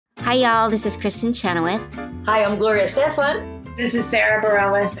Hi, y'all. This is Kristen Chenoweth. Hi, I'm Gloria Stefan. This is Sarah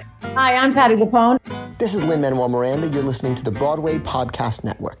Bareilles. Hi, I'm Patti LuPone. This is Lin-Manuel Miranda. You're listening to the Broadway Podcast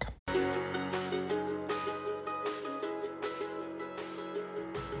Network.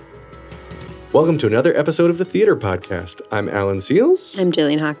 Welcome to another episode of the Theater Podcast. I'm Alan Seals. I'm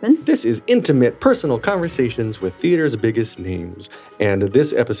Jillian Hockman. This is intimate, personal conversations with theater's biggest names. And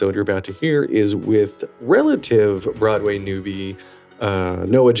this episode you're about to hear is with relative Broadway newbie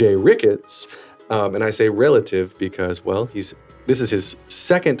Noah J. Ricketts. And I say relative because, well, this is his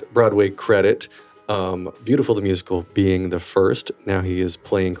second Broadway credit. Beautiful the Musical being the first. Now he is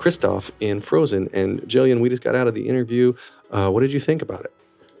playing Kristoff in Frozen. And Jillian, we just got out of the interview. What did you think about it?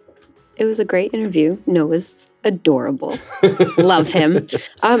 It was a great interview. Noah's adorable. Love him.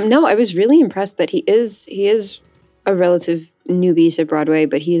 No, I was really impressed that he is a relative newbie to Broadway,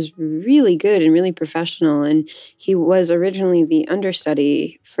 but he is really good and really professional. And he was originally the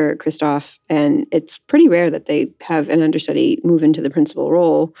understudy for Kristoff, and it's pretty rare that they have an understudy move into the principal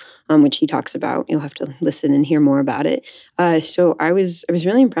role, which he talks about. You'll have to listen and hear more about it. So I was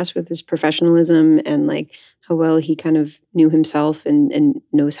really impressed with his professionalism and like how well he kind of knew himself and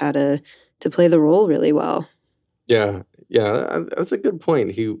knows how to play the role really well. Yeah, that's a good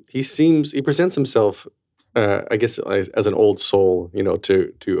point. He presents himself, I guess, as an old soul,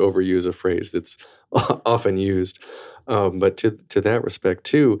 to overuse a phrase that's often used. But to that respect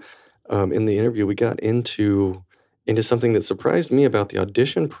too, in the interview we got into something that surprised me about the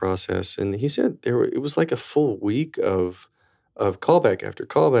audition process, and he said it was like a full week of callback after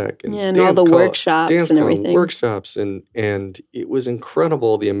callback and all the workshops and everything. Workshops and it was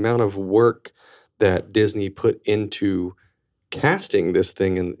incredible the amount of work that Disney put into casting this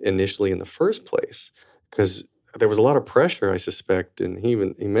thing initially in the first place, because there was a lot of pressure, I suspect, and he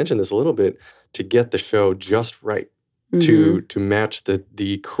mentioned this a little bit, to get the show just right. Mm-hmm. to match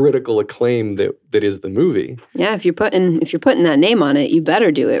the critical acclaim that is the movie. Yeah, if you're putting that name on it, you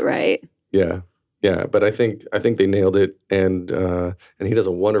better do it right. Yeah, but I think they nailed it, and he does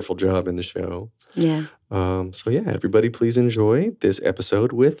a wonderful job in the show. Yeah. So yeah, everybody, please enjoy this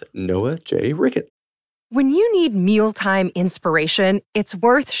episode with Noah J. Ricketts. When you need mealtime inspiration, it's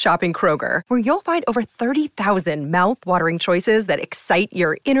worth shopping Kroger, where you'll find over 30,000 mouth-watering choices that excite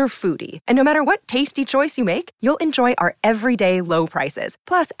your inner foodie. And no matter what tasty choice you make, you'll enjoy our everyday low prices,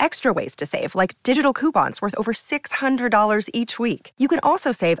 plus extra ways to save, like digital coupons worth over $600 each week. You can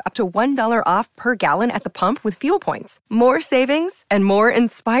also save up to $1 off per gallon at the pump with fuel points. More savings and more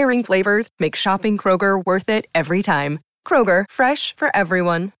inspiring flavors make shopping Kroger worth it every time. Kroger, fresh for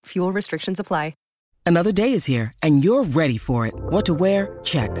everyone. Fuel restrictions apply. Another day is here, and you're ready for it. What to wear?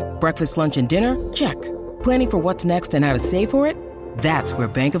 Check. Breakfast, lunch, and dinner? Check. Planning for what's next and how to save for it? That's where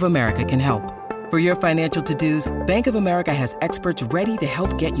Bank of America can help. For your financial to-dos, Bank of America has experts ready to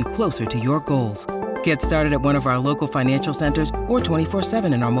help get you closer to your goals. Get started at one of our local financial centers or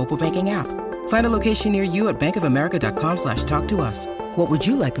 24/7 in our mobile banking app. Find a location near you at bankofamerica.com/talktous. What would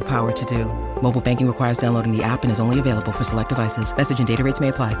you like the power to do? Mobile banking requires downloading the app and is only available for select devices. Message and data rates may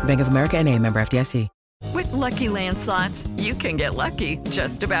apply. Bank of America N.A., member FDIC. With Lucky Land Slots, you can get lucky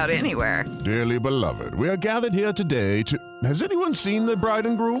just about anywhere. Dearly beloved, we are gathered here today to... Has anyone seen the bride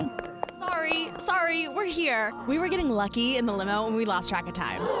and groom? Sorry, we're here. We were getting lucky in the limo and we lost track of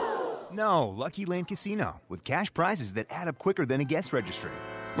time. No, Lucky Land Casino, with cash prizes that add up quicker than a guest registry.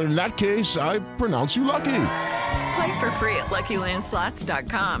 In that case, I pronounce you lucky. Play for free at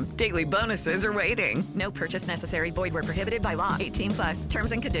LuckyLandSlots.com. Daily bonuses are waiting. No purchase necessary. Void where prohibited by law. 18+.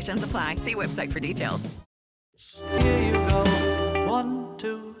 Terms and conditions apply. See website for details. Here you go. 1,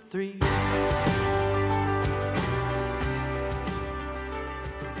 2, 3.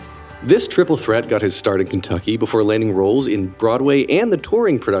 This triple threat got his start in Kentucky before landing roles in Broadway and the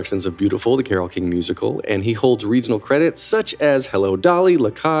touring productions of Beautiful, the Carole King musical, and he holds regional credits such as Hello Dolly, La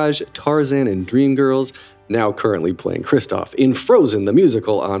Cage, Tarzan, and Dreamgirls, now currently playing Kristoff in Frozen, the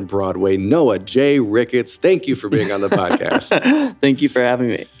musical on Broadway. Noah J. Ricketts, thank you for being on the podcast. Thank you for having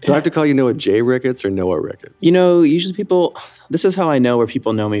me. Do I have to call you Noah J. Ricketts or Noah Ricketts? Usually this is how I know where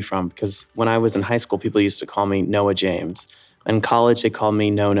people know me from, because when I was in high school, people used to call me Noah James. In college, they called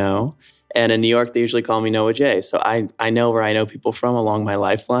me No. And in New York, they usually call me Noah J. So I know where I know people from along my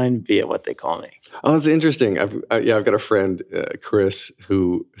lifeline via what they call me. Oh, that's interesting. I've got a friend, Chris,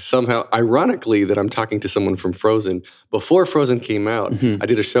 who somehow, ironically, that I'm talking to someone from Frozen. Before Frozen came out, I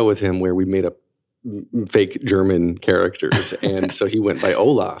did a show with him where we made up fake German characters. And so he went by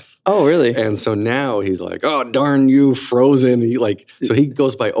Olaf. Oh, really? And so now he's like, oh, darn you, Frozen. So he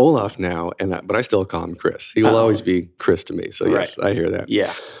goes by Olaf now, but I still call him Chris. He will always be Chris to me. So yes, right. I hear that.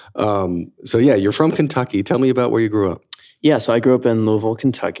 Yeah. So yeah, you're from Kentucky. Tell me about where you grew up. Yeah, so I grew up in Louisville,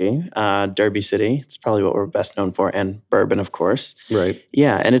 Kentucky, Derby City. It's probably what we're best known for, and bourbon, of course. Right.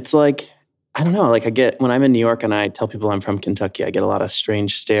 Yeah, and it's like, I don't know, like when I'm in New York and I tell people I'm from Kentucky, I get a lot of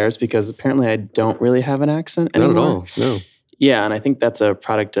strange stares because apparently I don't really have an accent anymore. Not at all, no. Yeah, and I think that's a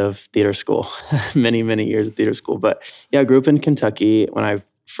product of theater school, many, many years of theater school. But yeah, I grew up in Kentucky. When I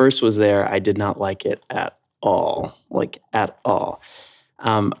first was there, I did not like it at all, like at all.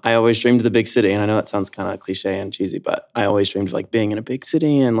 I always dreamed of the big city, and I know that sounds kind of cliche and cheesy, but I always dreamed of like being in a big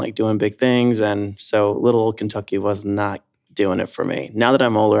city and like doing big things. And so little old Kentucky was not doing it for me. Now that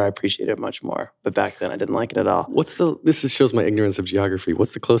I'm older, I appreciate it much more. But back then, I didn't like it at all. Shows my ignorance of geography.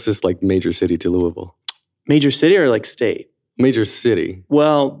 What's the closest like major city to Louisville? Major city or like state? Major city.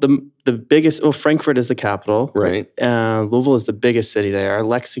 Well, the biggest, Frankfurt is the capital. Right. Louisville is the biggest city there.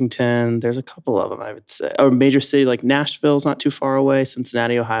 Lexington, there's a couple of them, I would say. Or major city like Nashville's not too far away.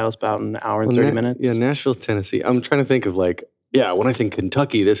 Cincinnati, Ohio is about an hour and 30 minutes. Yeah, Nashville, Tennessee. I'm trying to think of like, when I think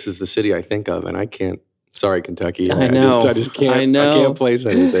Kentucky, this is the city I think of, and I can't. Sorry, Kentucky. I know. I just can't. I know. I can't place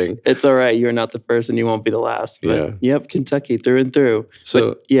anything. It's all right. You're not the first, and you won't be the last. But yep, Kentucky through and through.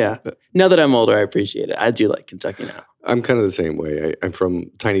 So now that I'm older, I appreciate it. I do like Kentucky now. I'm kind of the same way. I'm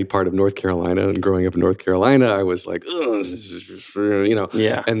from a tiny part of North Carolina, and growing up in North Carolina, I was like,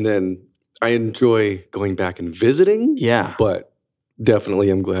 Yeah. And then I enjoy going back and visiting. Yeah. But definitely,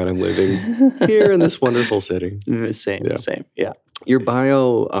 I'm glad I'm living here in this wonderful city. Same. Yeah. Your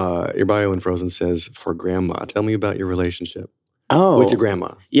bio in Frozen says for grandma. Tell me about your relationship. Oh, with your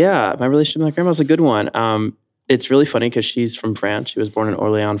grandma. Yeah, my relationship with my grandma is a good one. It's really funny because she's from France. She was born in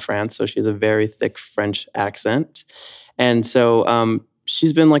Orléans, France, so she has a very thick French accent. And so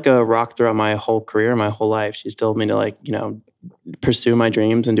she's been like a rock throughout my whole career, my whole life. She's told me to pursue my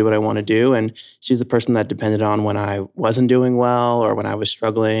dreams and do what I want to do. And she's the person that depended on when I wasn't doing well or when I was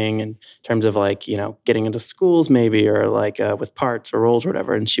struggling in terms of getting into schools maybe or with parts or roles or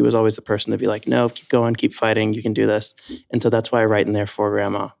whatever. And she was always the person to be like, no, keep going, keep fighting, you can do this. And so that's why I write in there for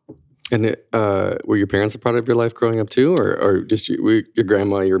grandma. And were your parents a part of your life growing up too? Or just your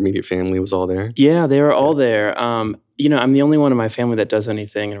grandma, your immediate family was all there? Yeah, they were all there. I'm the only one in my family that does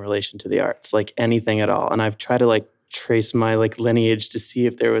anything in relation to the arts, like anything at all. And I've tried to trace my lineage to see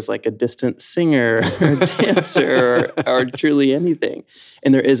if there was a distant singer or dancer or truly anything.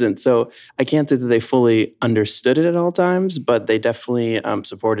 And there isn't. So I can't say that they fully understood it at all times, but they definitely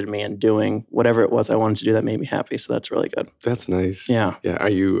supported me in doing whatever it was I wanted to do that made me happy. So that's really good. That's nice. Yeah. Yeah. Are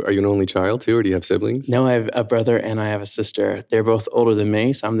you an only child too, or do you have siblings? No, I have a brother and I have a sister. They're both older than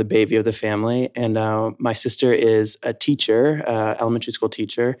me, so I'm the baby of the family. And my sister is a teacher, elementary school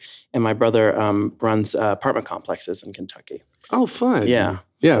teacher, and my brother runs apartment complexes in Kentucky. Oh, fun. Yeah.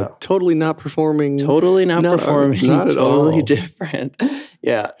 Yeah, So, totally not performing. totally not performing. Not at totally all. different.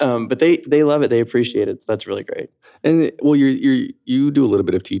 Yeah. But they love it. They appreciate it. So that's really great. And well, you do a little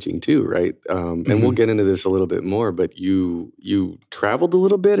bit of teaching too, right? And we'll Mhm. get into this a little bit more. But you traveled a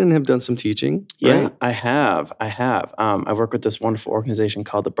little bit and have done some teaching, Yeah, right? I have. I work with this wonderful organization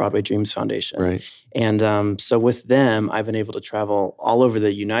called the Broadway Dreams Foundation. Right. And so with them, I've been able to travel all over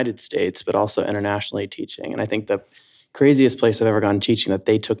the United States, but also internationally teaching. And I think the craziest place I've ever gone teaching that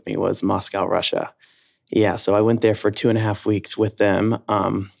they took me was Moscow, Russia. Yeah, so I went there for 2.5 weeks with them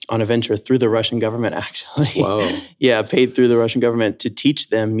on a venture through the Russian government, actually. Wow. Yeah, paid through the Russian government to teach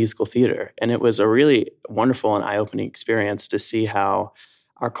them musical theater. And it was a really wonderful and eye-opening experience to see how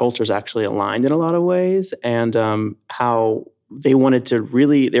our cultures actually aligned in a lot of ways and how they were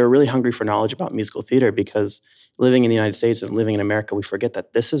really hungry for knowledge about musical theater because living in the United States and living in America, we forget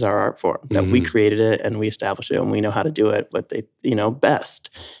that this is our art form, that we created it and we established it and we know how to do it, but they,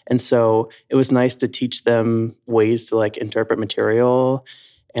 best. And so it was nice to teach them ways to interpret material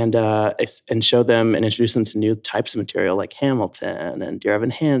and show them and introduce them to new types of material like Hamilton and Dear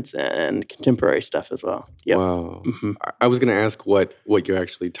Evan Hansen and contemporary stuff as well. Yep. Wow. Mhm. I was going to ask what you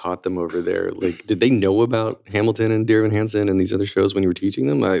actually taught them over there. Did they know about Hamilton and Dear Evan Hansen and these other shows when you were teaching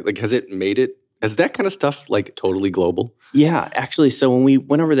them? Has that kind of stuff totally global? Yeah, actually. So when we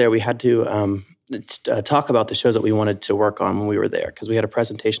went over there, we had to talk about the shows that we wanted to work on when we were there because we had a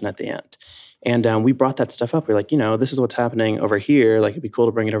presentation at the end. And we brought that stuff up. We're like, this is what's happening over here. It'd be cool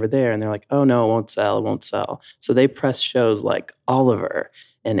to bring it over there. And they're like, oh, no, it won't sell. So they pressed shows like Oliver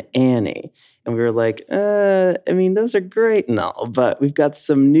and Annie. And we were like, those are great and all, but we've got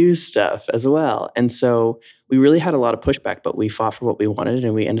some new stuff as well. And so we really had a lot of pushback, but we fought for what we wanted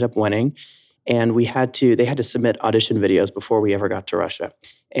and we ended up winning. And they had to submit audition videos before we ever got to Russia.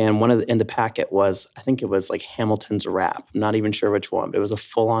 And in the packet was, I think it was Hamilton's rap. I'm not even sure which one, but it was a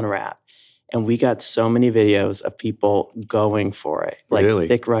full-on rap. And we got so many videos of people going for it, like Really?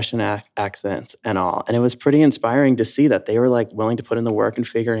 thick Russian accents and all. And it was pretty inspiring to see that they were like willing to put in the work and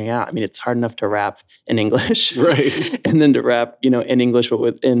figuring it out. I mean, it's hard enough to rap in English. Right. And then to rap, in English,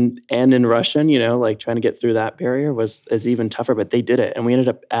 but in Russian, like trying to get through that barrier is even tougher, but they did it. And we ended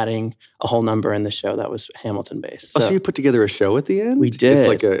up adding a whole number in the show that was Hamilton based. So you put together a show at the end? We did.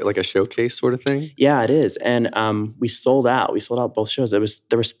 It's like a showcase sort of thing? Yeah, it is. And we sold out. We sold out both shows. There was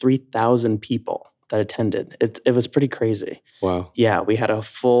 3,000 people that attended. It was pretty crazy. Wow. Yeah, we had a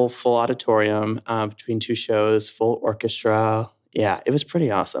full auditorium between two shows, full orchestra. Yeah, it was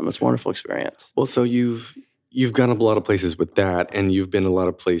pretty awesome. It was a wonderful experience. Well, so you've gone a lot of places with that, and you've been a lot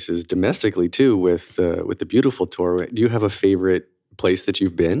of places domestically too with the Beautiful tour. Do you have a favorite place that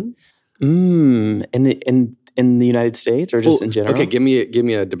you've been? In the United States or just in general? Okay, give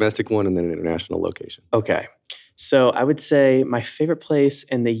me a domestic one and then an international location. Okay. So I would say my favorite place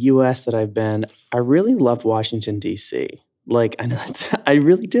in the U.S. that I've been, I really loved Washington, D.C. Like, I know I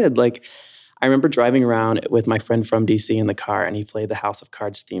really did. Like, I remember driving around with my friend from D.C. in the car, and he played the House of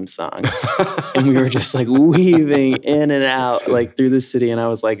Cards theme song. And we were just like weaving in and out like through the city. And I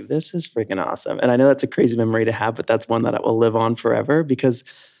was like, this is freaking awesome. And I know that's a crazy memory to have, but that's one that will live on forever because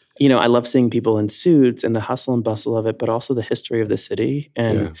I love seeing people in suits and the hustle and bustle of it, but also the history of the city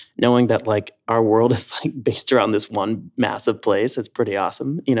and knowing that like our world is like based around this one massive place. It's pretty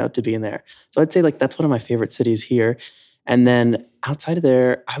awesome, to be in there. So I'd say like that's one of my favorite cities here. And then outside of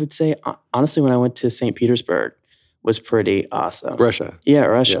there, I would say honestly, when I went to St. Petersburg was pretty awesome. Russia. Yeah,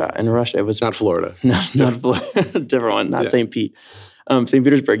 Russia. And Russia, it was not Florida. No, not Florida. Different one, not St. Pete. St.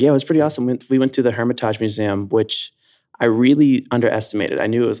 Petersburg. Yeah, it was pretty awesome. We went to the Hermitage Museum, which I really underestimated. I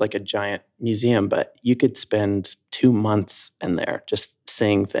knew it was like a giant museum, but you could spend 2 months in there just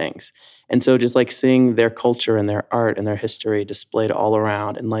seeing things. And so just like seeing their culture and their art and their history displayed all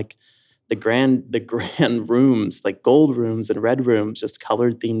around and like the grand rooms, like gold rooms and red rooms, just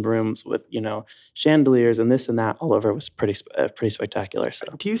colored themed rooms with, chandeliers and this and that all over was pretty spectacular. So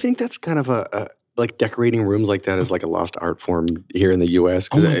do you think that's kind of a like decorating rooms like that is like a lost art form here in the U.S.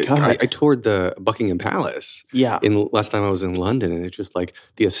 Because I toured the Buckingham Palace. Yeah. Last time I was in London, and it's just like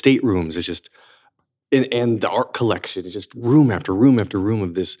the estate rooms is just, and the art collection is just room after room after room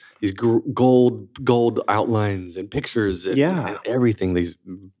of these gold outlines and pictures and everything. These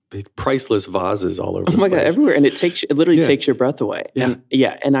big priceless vases all over. Oh my God, everywhere, and it literally takes your breath away.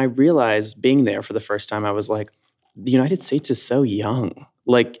 Yeah. And I realized being there for the first time, I was like, the United States is so young.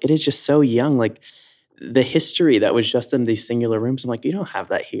 Like, it is just so young. Like, the history that was just in these singular rooms, I'm like, you don't have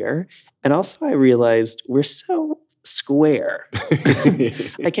that here. And also, I realized we're so square.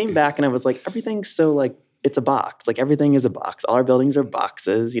 I came back and I was like, everything's so like, it's a box. Like, everything is a box. All our buildings are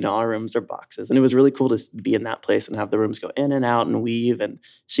boxes. Our rooms are boxes. And it was really cool to be in that place and have the rooms go in and out and weave and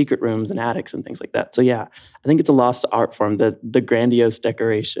secret rooms and attics and things like that. So, yeah, I think it's a lost art form, the grandiose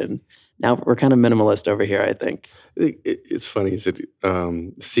decoration. Now we're kind of minimalist over here, I think. It's funny. You said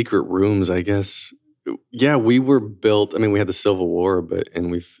secret rooms, I guess. Yeah, we were built. I mean, we had the Civil War,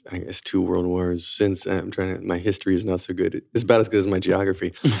 and we've, I guess, 2 world wars since. My history is not so good. It's about as good as my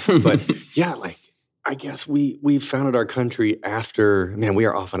geography. But yeah, like, I guess we founded our country after, man, we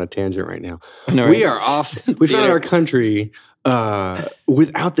are off on a tangent right now. I know, right? We are off. We founded our country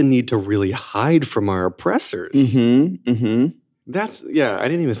without the need to really hide from our oppressors. I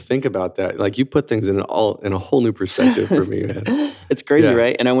didn't even think about that. Like, you put things in a whole new perspective for me, man. It's crazy,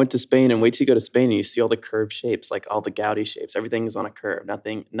 right? And I went to Spain, and wait till you go to Spain and you see all the curved shapes, like all the Gaudi shapes. Everything is on a curve.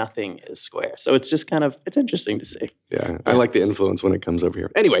 Nothing is square. So it's just it's interesting to see. Yeah, I like the influence when it comes over here.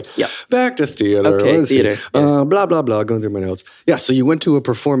 Anyway, back to theater. Okay, theater. Blah, blah, blah, going through my notes. Yeah, so you went to a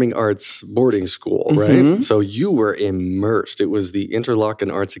performing arts boarding school, right? So you were immersed. It was the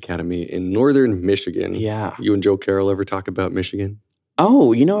Interlochen Arts Academy in northern Michigan. Yeah. You and Joe Carroll ever talk about Michigan?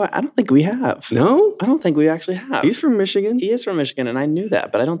 Oh, you know what? I don't think we have. No? I don't think we actually have. He's from Michigan? He is from Michigan, and I knew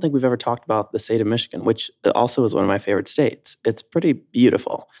that, but I don't think we've ever talked about the state of Michigan, which also is one of my favorite states. It's pretty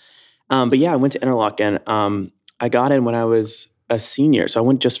beautiful. But yeah, I went to Interlochen. I got in when I was a senior, so I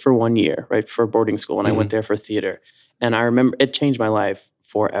went just for 1 year, right, for boarding school, and I went there for theater. And I remember it changed my life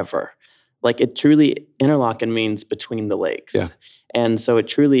forever. Like, it truly, Interlochen means between the lakes. Yeah. And so it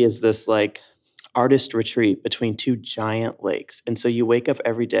truly is this, like, artist retreat between 2 giant lakes. And so you wake up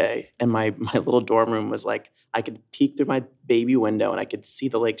every day, and my little dorm room was like, I could peek through my baby window and I could see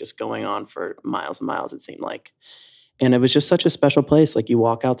the lake just going on for miles and miles, it seemed like. And it was just such a special place. Like, you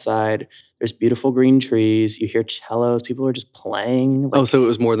walk outside, there's beautiful green trees, you hear cellos, people are just playing. Like, so it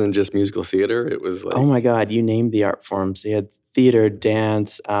was more than just musical theater? It was like... Oh my God, you named the art forms. They had theater,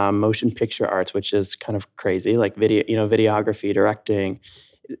 dance, motion picture arts, which is kind of crazy, like videography, directing.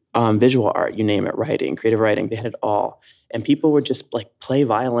 visual art, you name it, writing, creative writing, they had it all. And people would just like play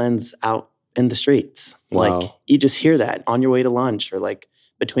violins out in the streets. Wow. Like you just hear that on your way to lunch or like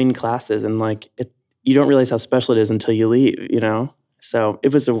between classes, and like you don't realize how special it is until you leave, you know? So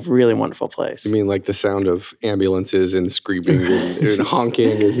it was a really wonderful place. You mean like the sound of ambulances and screaming and honking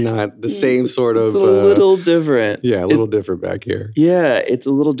is not the same sort of... It's a little different. Yeah, a little different back here. Yeah, it's a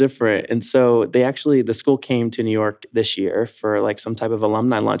little different. And so the school came to New York this year for like some type of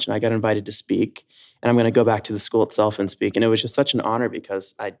alumni lunch, and I got invited to speak. And I'm going to go back to the school itself and speak. And it was just such an honor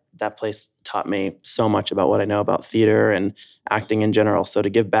because that place taught me so much about what I know about theater and acting in general. So to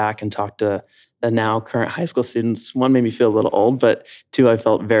give back and talk to the now current high school students, one, made me feel a little old, but two, I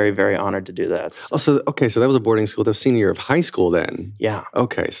felt very, very honored to do that. So. So that was a boarding school. That was senior year of high school then? Yeah.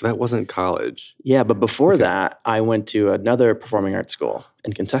 Okay, so that wasn't college. Yeah, but before that, I went to another performing arts school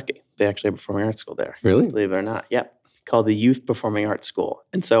in Kentucky. They actually have a performing arts school there. Really? Believe it or not. Yeah, called the Youth Performing Arts School.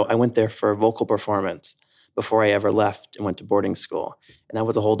 And so I went there for vocal performance before I ever left and went to boarding school. And that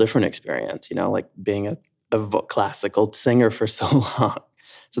was a whole different experience, you know, like being a classical singer for so long.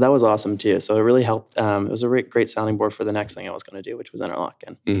 So that was awesome too. So it really helped. It was a great sounding board for the next thing I was going to do, which was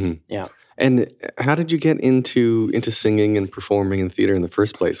Interlochen. Mm-hmm. Yeah. And how did you get into singing and performing in theater in the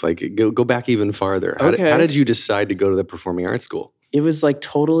first place? Like go back even farther. How did you decide to go to the performing arts school? It was like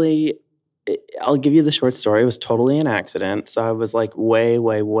totally, I'll give you the short story. It was totally an accident. So I was like way,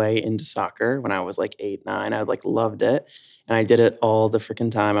 way, way into soccer when I was like 8, 9. I like loved it. And I did it all the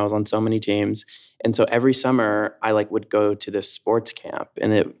freaking time. I was on so many teams. And so every summer I like would go to this sports camp,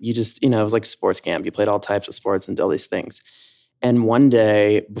 and it was like sports camp. You played all types of sports and did all these things. And one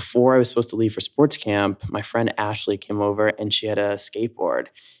day before I was supposed to leave for sports camp, my friend Ashley came over and she had a skateboard,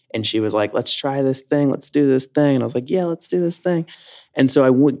 and she was like, let's try this thing. Let's do this thing. And I was like, yeah, let's do this thing. And so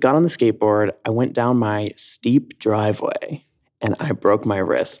I got on the skateboard. I went down my steep driveway and I broke my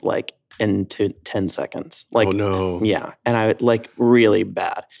wrist like into 10 seconds. Like, oh no. Yeah. And I like really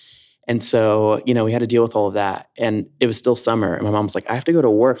bad. And so, you know, we had to deal with all of that. And it was still summer. And my mom was like, I have to go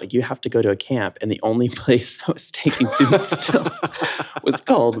to work. Like, you have to go to a camp. And the only place that was taking students still was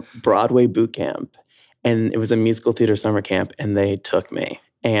called Broadway Boot Camp. And it was a musical theater summer camp. And they took me.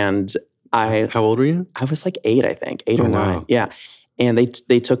 And How old were you? I was like 8, I think, 8 or 9. Wow. Yeah. And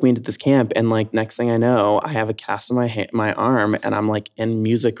they took me into this camp. And like, next thing I know, I have a cast on my arm, and I'm like in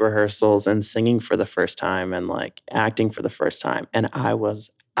music rehearsals and singing for the first time and like acting for the first time. And I was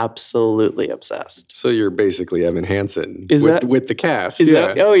absolutely obsessed. So you're basically Evan Hansen with the cast.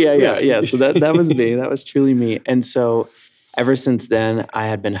 Oh, yeah. So that was me. That was truly me. And so ever since then, I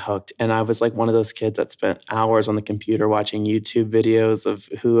had been hooked. And I was like one of those kids that spent hours on the computer watching YouTube videos of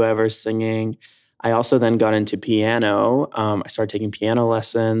whoever's singing. I also then got into piano. I started taking piano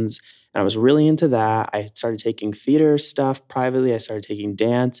lessons, and I was really into that. I started taking theater stuff privately. I started taking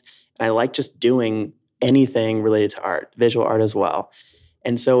dance. And I liked just doing anything related to art, visual art as well.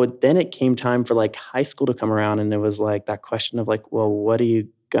 And so then it came time for like high school to come around, and it was like that question of like, well, what are you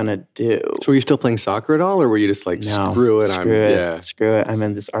gonna do? So were you still playing soccer at all, or were you just like, no, screw it, I'm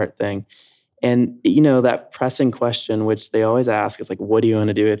in this art thing? And you know, that pressing question, which they always ask, is like, what do you want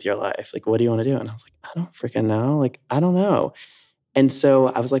to do with your life? Like, what do you want to do? And I was like, I don't freaking know. Like, I don't know. And so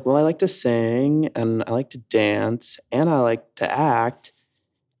I was like, well, I like to sing, and I like to dance, and I like to act.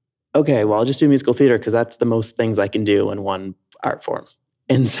 Okay, well, I'll just do musical theater because that's the most things I can do in one art form.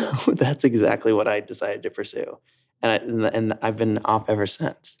 And so that's exactly what I decided to pursue. And I've been off ever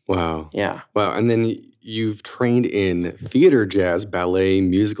since. Wow. Yeah. Wow. And then you've trained in theater, jazz, ballet,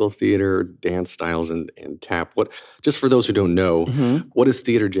 musical theater, dance styles, and tap. Just for those who don't know, what is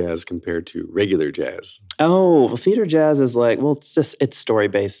theater jazz compared to regular jazz? Oh, well, theater jazz is like, well, it's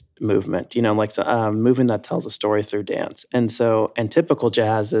story-based movement, you know, like movement that tells a story through dance. And typical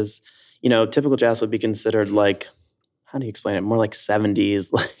jazz is, you know, typical jazz would be considered like, how do you explain it? More like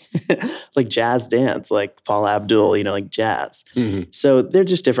 70s, like jazz dance, like Paula Abdul, you know, like jazz. Mm-hmm. So they're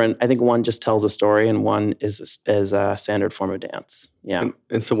just different. I think one just tells a story, and one is a standard form of dance. Yeah.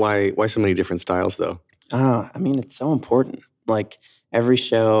 And so why so many different styles though? I mean, it's so important. Like every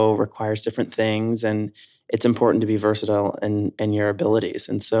show requires different things, and it's important to be versatile in your abilities.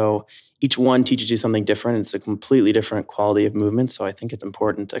 And so each one teaches you something different. It's a completely different quality of movement. So I think it's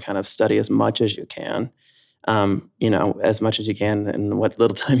important to kind of study as much as you can. You know, as much as you can and what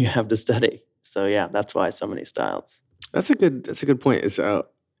little time you have to study. So yeah, that's why so many styles. That's a good point. Is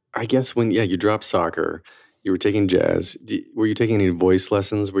I guess when you dropped soccer, you were taking jazz. Were you taking any voice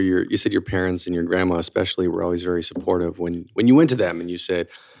lessons? You said your parents and your grandma especially were always very supportive when you went to them and you said,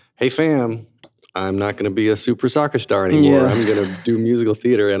 "Hey fam, I'm not going to be a super soccer star anymore. I'm going to do musical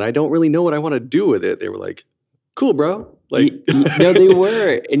theater, and I don't really know what I want to do with it." They were like, "Cool, bro. Like, no, they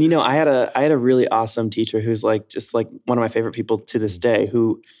were. And, I had a really awesome teacher who's just one of my favorite people to this day,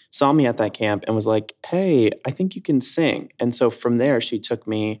 who saw me at that camp and was like, hey, I think you can sing. And so from there, she took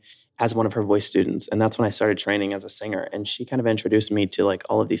me as one of her voice students. And that's when I started training as a singer. And she kind of introduced me to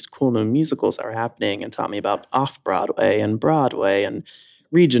all of these cool new musicals that were happening and taught me about Off-Broadway and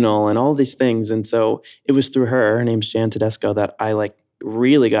regional and all these things. And so it was through her name's Jan Tedesco, that I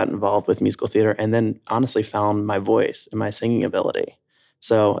really got involved with musical theater and then honestly found my voice and my singing ability.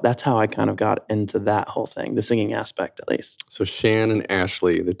 So that's how I kind of got into that whole thing, the singing aspect at least. So Shan and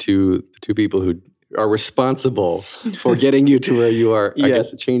Ashley, the two people who are responsible for getting you to where you are, I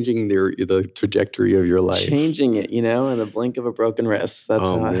guess, changing the trajectory of your life. Changing it, in the blink of a broken wrist. That's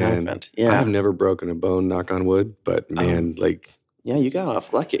how it happened. Yeah. I've never broken a bone, knock on wood, but man, yeah, you got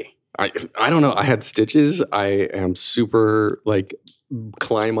off lucky. I don't know. I had stitches. I am super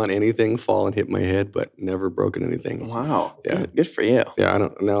climb on anything, fall and hit my head, but never broken anything. Wow. Yeah. Good for you. Yeah.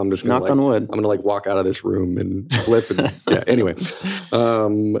 Now I'm just gonna knock on wood. I'm gonna walk out of this room and slip and yeah. Anyway,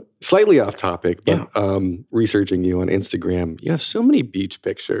 slightly off topic, but researching you on Instagram, you have so many beach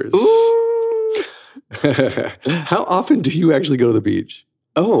pictures. Ooh. How often do you actually go to the beach?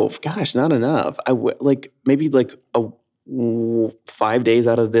 Oh gosh, not enough. Maybe 5 days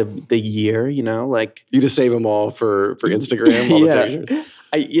out of the year, you just save them all for Instagram. All the pictures.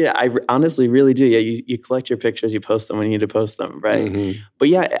 I honestly really do. Yeah, you collect your pictures, you post them when you need to post them, right? Mm-hmm. But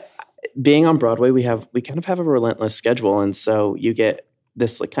yeah, being on Broadway, we kind of have a relentless schedule, and so you get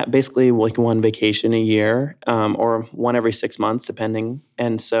this basically one vacation a year, or one every 6 months, depending.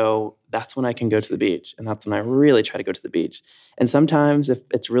 And so that's when I can go to the beach, and that's when I really try to go to the beach. And sometimes if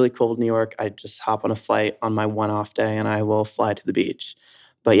it's really cold in New York, I just hop on a flight on my one off day, and I will fly to the beach.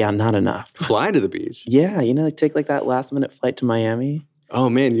 But yeah, not enough. Fly to the beach? Yeah, take that last minute flight to Miami. Oh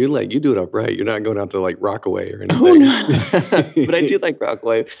man, you do it up right. You're not going out to Rockaway or anything. Oh no, but I do like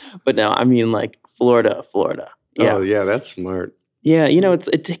Rockaway. But no, I mean Florida. Yeah. Oh yeah, that's smart. Yeah,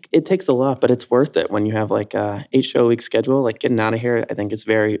 it takes a lot, but it's worth it when you have a 8-show-a-week schedule. Getting out of here, I think is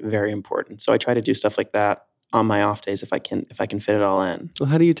very, very important. So I try to do stuff like that on my off days if I can fit it all in. Well,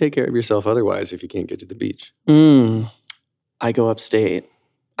 how do you take care of yourself otherwise if you can't get to the beach? I go upstate.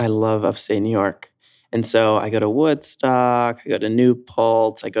 I love upstate New York. And so I go to Woodstock, I go to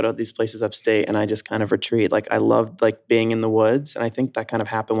Newport, I go to these places upstate, and I just kind of retreat. I loved being in the woods, and I think that kind of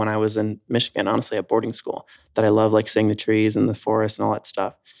happened when I was in Michigan, honestly, at boarding school, that I love seeing the trees and the forest and all that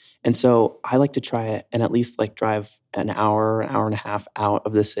stuff. And so I like to try it and at least drive an hour and a half out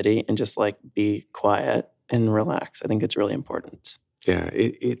of the city and just be quiet and relax. I think it's really important. Yeah,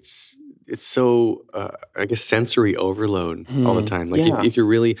 it's so I guess sensory overload all the time. If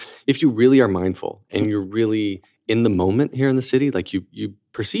you really are mindful and you're really in the moment here in the city, you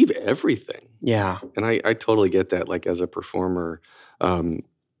perceive everything. Yeah, and I totally get that. As a performer,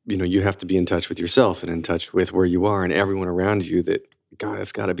 you have to be in touch with yourself and in touch with where you are and everyone around you. That God,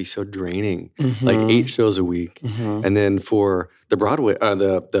 it's got to be so draining. 8 shows a week, and then for the Broadway,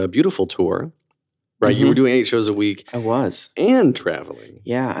 the Beautiful tour. Right, you were doing 8 shows a week. I was. And traveling.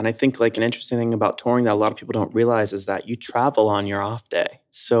 Yeah, and I think an interesting thing about touring that a lot of people don't realize is that you travel on your off day.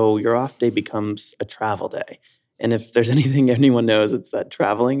 So your off day becomes a travel day. And if there's anything anyone knows, it's that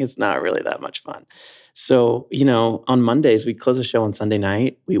traveling is not really that much fun. So, on Mondays, we'd close a show on Sunday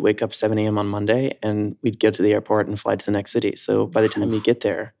night. We wake up 7 a.m. on Monday, and we'd go to the airport and fly to the next city. So by the time you get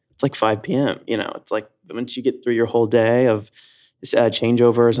there, it's 5 p.m. It's once you get through your whole day of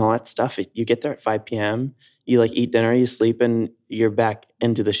changeovers and all that stuff, you get there at 5 p.m., you eat dinner, you sleep, and you're back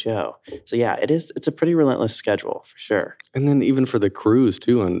into the show. So yeah, it's a pretty relentless schedule for sure. And then even for the crews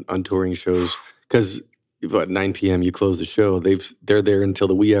too on touring shows, because at 9 p.m. you close the show, they're there until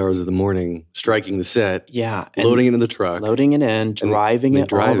the wee hours of the morning, striking the set, loading it in the truck, loading it in, driving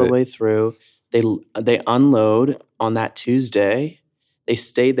it all the way through. They unload on that Tuesday. They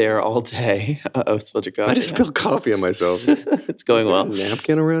stay there all day. Uh-oh, spilled your coffee. I just spilled coffee on myself. It's going well. Is there a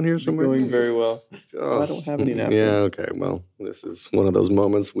napkin around here somewhere? It's going very well. I don't have any napkins. Yeah, okay. Well, this is one of those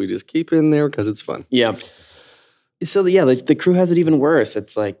moments we just keep in there because it's fun. Yeah. So, the crew has it even worse.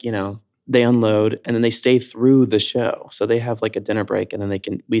 It's they unload and then they stay through the show. So they have a dinner break and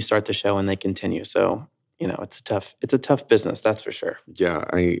then we start the show and they continue. So, it's a tough business, that's for sure. Yeah,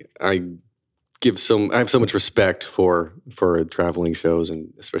 I have so much respect for traveling shows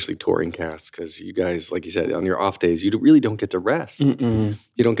and especially touring casts because you guys, like you said, on your off days, you really don't get to rest. Mm-mm.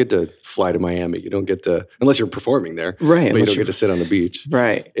 You don't get to fly to Miami. You don't get to, unless you're performing there. Right. But you don't get to sit on the beach.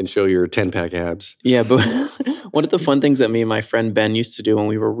 Right. And show your 10-pack abs. Yeah, but one of the fun things that me and my friend Ben used to do when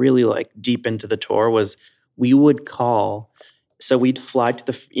we were really deep into the tour was we would call So we'd fly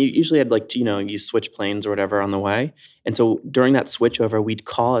to usually I'd like to, you switch planes or whatever on the way. And so during that switchover, we'd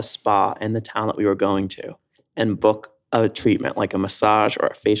call a spa in the town that we were going to and book a treatment like a massage or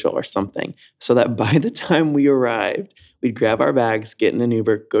a facial or something, so that by the time we arrived, we'd grab our bags, get in an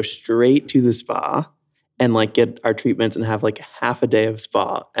Uber, go straight to the spa and like get our treatments and have like half a day of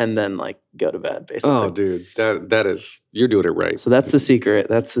spa and then like go to bed basically. Oh, dude, that is, you're doing it right. So that's the secret.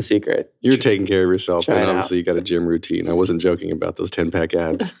 That's the secret. You're taking care of yourself, Try and it obviously you got a gym routine. I wasn't joking about those 10-pack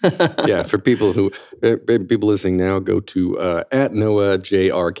abs. Yeah, for people listening now, go to at Noah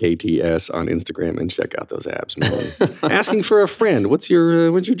JRKTS on Instagram and check out those abs, man. Asking for a friend. What's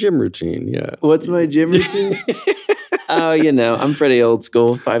your gym routine? Yeah. What's my gym routine? Oh, I'm pretty old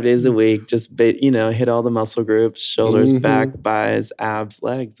school. 5 days a week, just hit all the muscle groups: shoulders, back, biceps, abs,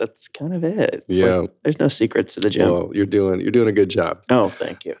 legs. That's kind of it. It's like, there's no secrets to the gym. Well, you're doing a good job. Oh,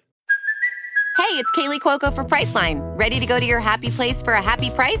 thank you. Hey, it's Kaylee Cuoco for Priceline. Ready to go to your happy place for a happy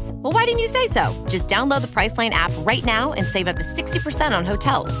price? Well, why didn't you say so? Just download the Priceline app right now and save up to 60% on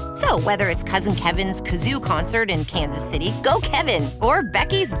hotels. So whether it's Cousin Kevin's Kazoo Concert in Kansas City, go Kevin, or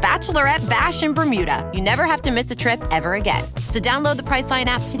Becky's Bachelorette Bash in Bermuda, you never have to miss a trip ever again. So download the Priceline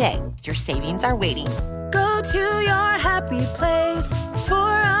app today. Your savings are waiting. Go to your happy place for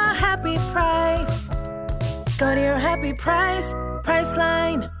a happy price. Go to your happy price,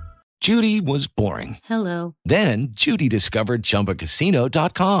 Priceline. Judy was boring. Hello. Then Judy discovered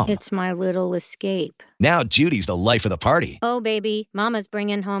ChumbaCasino.com. It's my little escape. Now Judy's the life of the party. Oh, baby, mama's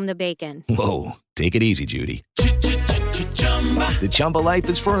bringing home the bacon. Whoa, take it easy, Judy. The Chumba life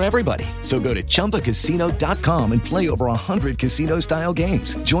is for everybody. So go to ChumbaCasino.com and play over 100 casino-style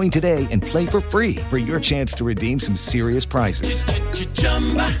games. Join today and play for free for your chance to redeem some serious prizes.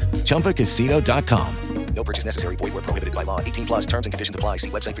 ChumbaCasino.com. No purchase necessary. Void where prohibited by law. 18 plus terms and conditions apply. See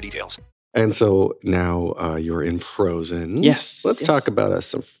website for details. And so now you're in Frozen. Yes. Let's talk about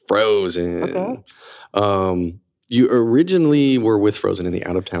some Frozen. Okay. You originally were with Frozen in the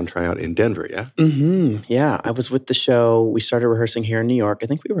out-of-town tryout in Denver, yeah? Mm-hmm. Yeah, I was with the show. We started rehearsing here in New York. I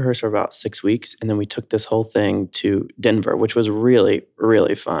think we rehearsed for about 6 weeks, and then we took this whole thing to Denver, which was really,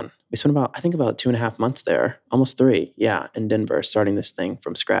 really fun. We spent about 2.5 months there, almost 3, in Denver, starting this thing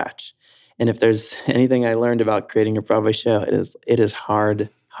from scratch. And if there's anything I learned about creating a Broadway show, it is hard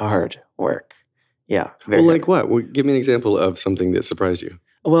work. Yeah. Well, like what? Well, give me an example of something that surprised you.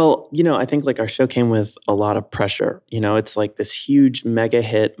 Well, I think like our show came with a lot of pressure. It's like this huge mega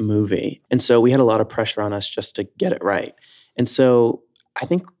hit movie. And so we had a lot of pressure on us just to get it right. And so I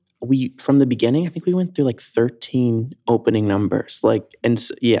think from the beginning, we went through like 13 opening numbers.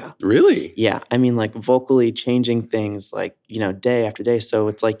 Really? Yeah. I mean, like vocally changing things like, day after day. So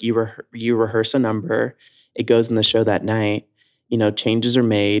it's like you rehearse a number, it goes in the show that night. Changes are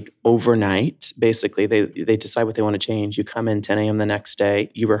made overnight. Basically, they decide what they want to change. You come in 10 a.m. the next day.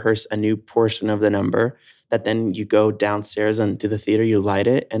 You rehearse a new portion of the number that then you go downstairs and to the theater, you light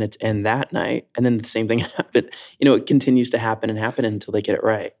it, and it's in that night. And then the same thing happened. It continues to happen until they get it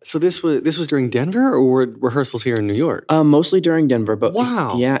right. So this was during Denver, or were rehearsals here in New York? Mostly during Denver. But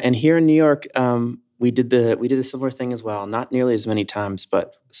wow. Yeah, and here in New York, we did a similar thing as well. Not nearly as many times,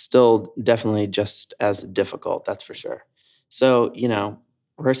 but still definitely just as difficult. That's for sure. So,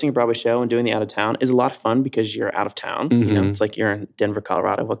 rehearsing a Broadway show and doing the out of town is a lot of fun because you're out of town. Mm-hmm. It's like you're in Denver,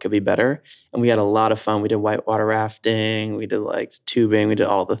 Colorado. What could be better? And we had a lot of fun. We did whitewater rafting. We did like tubing. We did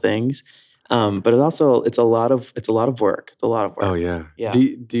all the things. But it's a lot of work. It's a lot of work. Oh yeah. Yeah.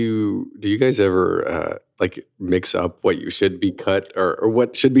 Do you guys ever mix up what you should be cut or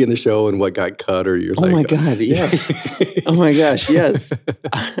what should be in the show and what got cut, or you're my God, yes. Oh my gosh, yes.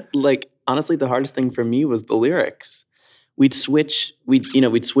 Honestly, the hardest thing for me was the lyrics. We'd switch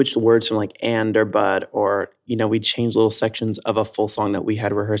the words from like and or but, or, we'd change little sections of a full song that we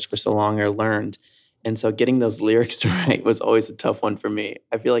had rehearsed for so long or learned. And so getting those lyrics right was always a tough one for me.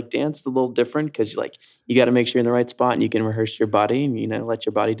 I feel like dance is a little different because you got to make sure you're in the right spot and you can rehearse your body and, let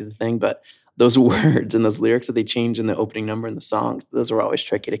your body do the thing. But those words and those lyrics that they change in the opening number and the songs, those were always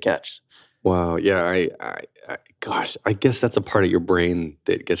tricky to catch. Wow. Yeah. I guess that's a part of your brain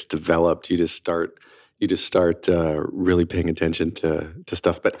that gets developed. You just start really paying attention to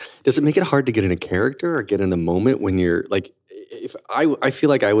stuff. But does it make it hard to get in a character or get in the moment when you're like, if I feel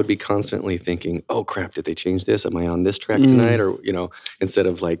like I would be constantly thinking, oh crap, did they change this? Am I on this track tonight? Or, instead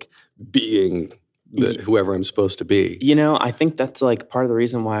of like being whoever I'm supposed to be. I think that's like part of the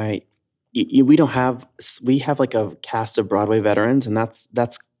reason why we have like a cast of Broadway veterans, and that's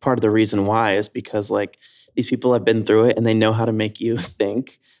part of the reason why is because like these people have been through it and they know how to make you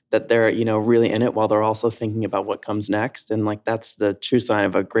think that they're, really in it while they're also thinking about what comes next. And like, that's the true sign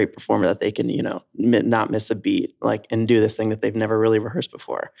of a great performer, that they can, not miss a beat, like, and do this thing that they've never really rehearsed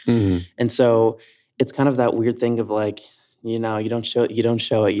before. Mm-hmm. And so it's kind of that weird thing of like, you don't show it,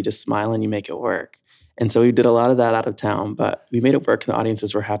 you just smile and you make it work. And so we did a lot of that out of town, but we made it work and the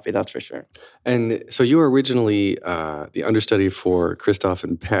audiences were happy, that's for sure. And so you were originally the understudy for Christoph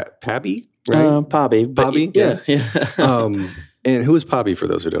and Pabby, right? Pobby. Yeah. And who is Pobby, for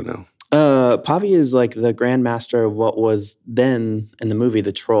those who don't know? Pobby is like the grandmaster of what was then in the movie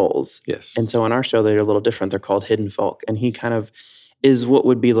The Trolls. Yes. And so in our show, they're a little different. They're called Hidden Folk. And he kind of is what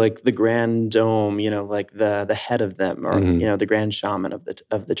would be like the grand dome, like the head of them, or, the grand shaman of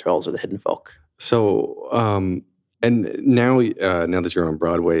the Trolls, or the Hidden Folk. So, and now that you're on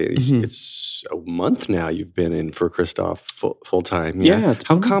Broadway, it's a month now you've been in for Christoph full time. Yeah.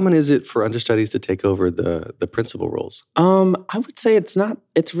 How common is it for understudies to take over the principal roles? I would say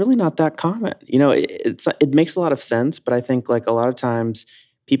it's really not that common. It makes a lot of sense, but I think like a lot of times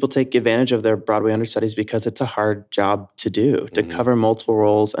people take advantage of their Broadway understudies because it's a hard job to do, to cover multiple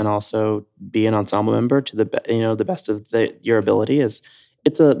roles and also be an ensemble member to the best of your ability.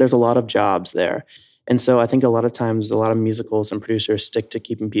 There's a lot of jobs there. And so I think a lot of times, a lot of musicals and producers stick to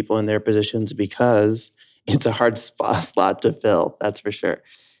keeping people in their positions because it's a hard slot to fill, that's for sure.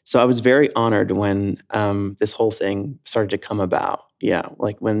 So I was very honored when this whole thing started to come about. Yeah,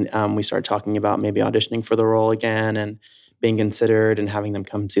 like when we started talking about maybe auditioning for the role again and being considered and having them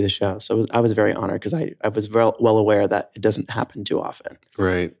come see the show. So I was very honored because I was well aware that it doesn't happen too often.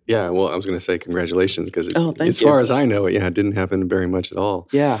 Right. Yeah. Well, I was going to say congratulations because as you. far as I know, it didn't happen very much at all.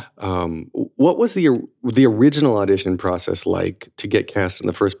 Yeah. What was the original audition process like to get cast in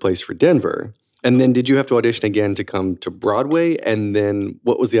the first place for Denver? And then did you have to audition again to come to Broadway? And then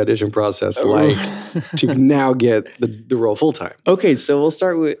what was the audition process like to now get the role full time? Okay, so we'll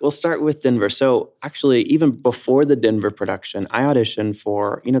start with Denver. So actually, even before the Denver production, I auditioned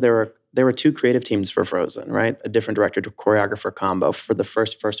for, there were two creative teams for Frozen, right? A different director to choreographer combo for the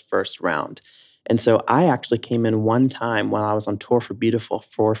first round. And so I actually came in one time while I was on tour for Beautiful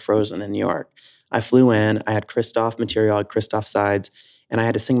for Frozen in New York. I flew in, I had Christoph material, I had Christoph sides, and I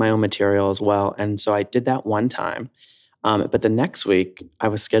had to sing my own material as well. And so I did that one time. But the next week, I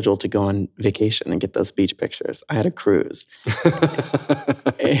was scheduled to go on vacation and get those beach pictures. I had a cruise.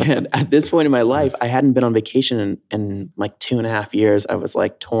 And at this point in my life, I hadn't been on vacation in like 2.5 years. I was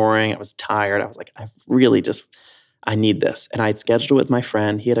like touring. I was tired. I was like, I need this. And I had scheduled it with my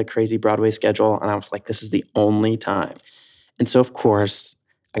friend. He had a crazy Broadway schedule. And I was like, this is the only time. And so, of course,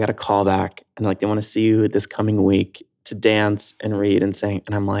 I got a call back. And like, they want to see you this coming week to dance and read and sing.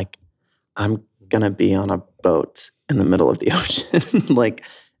 And I'm like, I'm going to be on a boat in the middle of the ocean, like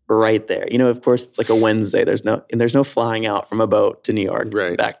right there. Of course, it's like a Wednesday. There's no flying out from a boat to New York,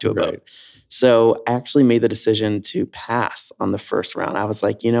 back to a boat. So I actually made the decision to pass on the first round. I was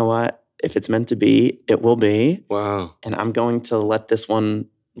like, you know what? If it's meant to be, it will be. Wow. And I'm going to let this one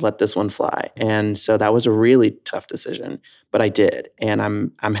fly. And so that was a really tough decision, but I did. And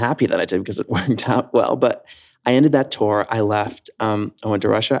I'm happy that I did because it worked out well. But I ended that tour. I left. I went to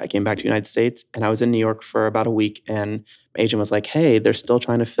Russia. I came back to the United States, and I was in New York for about a week. And my agent was like, "Hey, they're still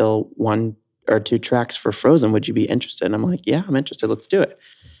trying to fill 1 or 2 tracks for Frozen. Would you be interested?" And I'm like, "Yeah, I'm interested. Let's do it."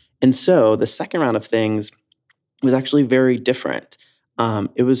 And so the second round of things was actually very different.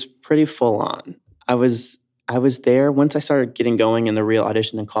 It was pretty full on. I was there once I started getting going in the real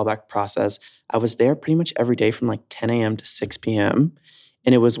audition and callback process. I was there pretty much every day from like 10 a.m. to 6 p.m.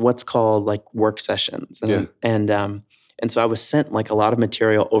 And it was what's called like work sessions. And so I was sent like a lot of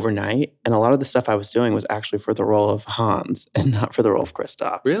material overnight. And a lot of the stuff I was doing was actually for the role of Hans and not for the role of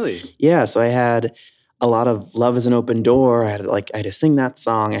Christoph. Really? Yeah. So I had a lot of Love is an Open Door. I had to sing that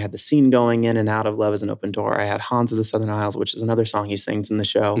song. I had the scene going in and out of Love is an Open Door. I had Hans of the Southern Isles, which is another song he sings in the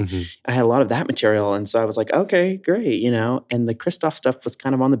show. Mm-hmm. I had a lot of that material. And so I was like, okay, great. And the Christoph stuff was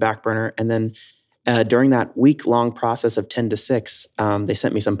kind of on the back burner. And then during that week-long process of 10 to 6, they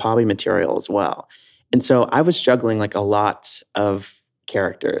sent me some Pobby material as well. And so I was juggling like a lot of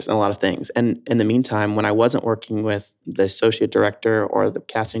characters and a lot of things. And in the meantime, when I wasn't working with the associate director or the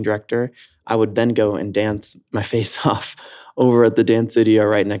casting director, I would then go and dance my face off over at the dance studio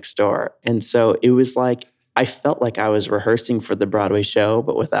right next door. And so it was like, I felt like I was rehearsing for the Broadway show,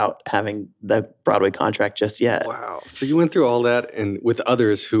 but without having the Broadway contract just yet. Wow. So you went through all that and with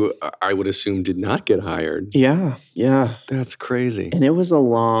others who I would assume did not get hired. Yeah. That's crazy. And it was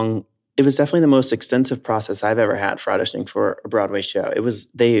definitely the most extensive process I've ever had for auditioning for a Broadway show.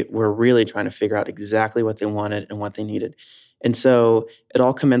 They were really trying to figure out exactly what they wanted and what they needed. And so it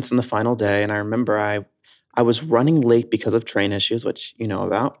all commenced on the final day. And I remember I I was running late because of train issues, which you know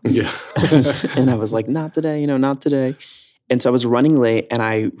about. Yeah. And I was like, not today, not today. And so I was running late and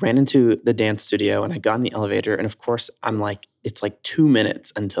I ran into the dance studio and I got in the elevator. And of course, I'm like, it's like 2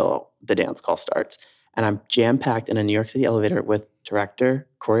 minutes until the dance call starts. And I'm jam-packed in a New York City elevator with director,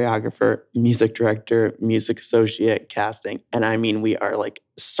 choreographer, music director, music associate, casting. And I mean, we are like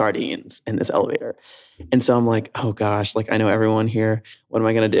sardines in this elevator. And so I'm like, oh gosh, like I know everyone here. What am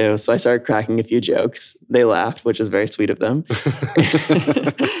I going to do? So I started cracking a few jokes. They laughed, which is very sweet of them.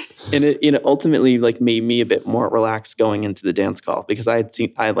 And it ultimately like made me a bit more relaxed going into the dance call because I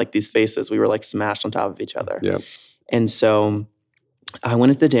had like these faces. We were like smashed on top of each other. Yeah. And so I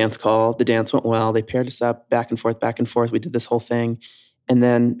went into the dance call. The dance went well. They paired us up back and forth. We did this whole thing. And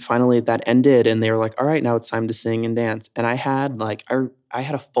then finally that ended and they were like, all right, now it's time to sing and dance. And I had like, I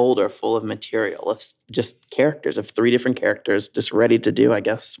had a folder full of material of just characters, of 3 different characters, just ready to do, I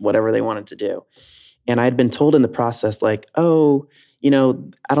guess, whatever they wanted to do. And I had been told in the process like, oh, I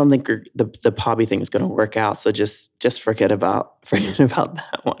don't think the Pobby thing is going to work out. So just forget about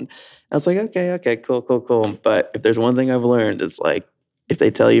that one. I was like, okay, cool. But if there's one thing I've learned, it's like, if they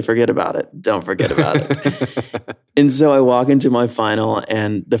tell you forget about it, don't forget about it. And so I walk into my final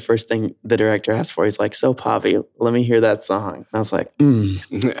and the first thing the director asked for, he's like, so Pobby, let me hear that song. And I was like,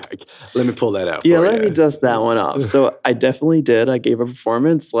 Let me pull that out. Yeah, let me dust that one off. So I definitely did. I gave a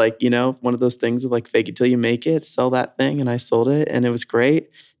performance like, one of those things of like fake it till you make it, sell that thing. And I sold it and it was great.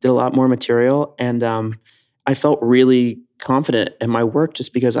 Did a lot more material. And I felt really confident in my work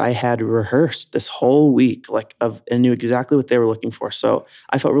just because I had rehearsed this whole week and knew exactly what they were looking for. So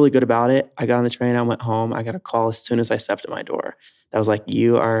I felt really good about it. I got on the train, I went home. I got a call as soon as I stepped at my door. That was like,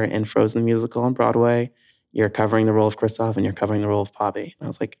 you are in Frozen the Musical on Broadway. You're covering the role of Kristoff and you're covering the role of Pobby. And I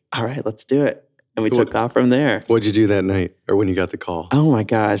was like, all right, let's do it. And we took off from there. What'd you do that night or when you got the call? Oh my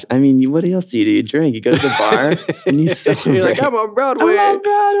gosh. I mean, what else do? You drink. You go to the bar and you celebrate. You're like, I'm on Broadway.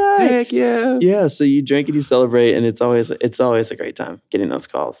 Heck yeah. Yeah. So you drink and you celebrate and it's always a great time getting those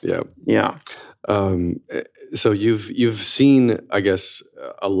calls. Yeah. Yeah. So you've seen, I guess,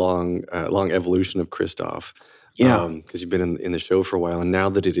 a long evolution of Kristoff. Yeah. Because you've been in the show for a while. And now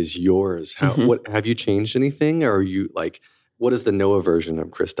that it is yours, what have you changed anything? Or are you like, what is the Noah version of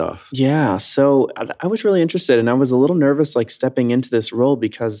Kristoff? Yeah, so I was really interested and I was a little nervous like stepping into this role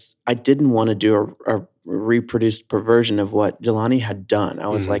because I didn't want to do a reproduced version of what Jelani had done. I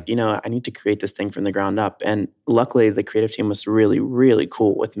was like, I need to create this thing from the ground up. And luckily the creative team was really, really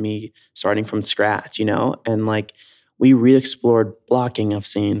cool with me starting from scratch, and like we re-explored blocking of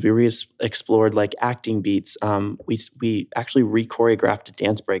scenes. We re-explored like acting beats. We actually re-choreographed a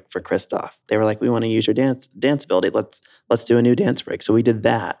dance break for Kristoff. They were like, we want to use your dance ability. Let's do a new dance break. So we did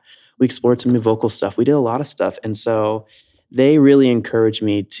that. We explored some new vocal stuff. We did a lot of stuff. And so they really encouraged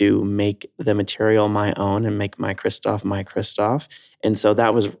me to make the material my own and make my Kristoff. And so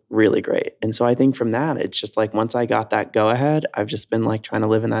that was really great. And so I think from that, it's just like once I got that go ahead, I've just been like trying to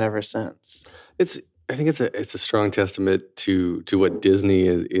live in that ever since. I think it's a strong testament to what Disney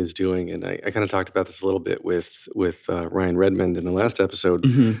is doing, and I kind of talked about this a little bit with Ryan Redmond in the last episode.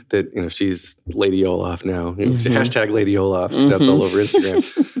 That she's Lady Olaf now. Hashtag Lady Olaf because that's all over Instagram.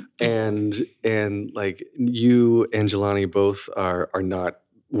 and like you and Jelani both are not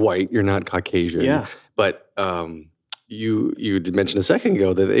white. You're not Caucasian. Yeah. But you did mention a second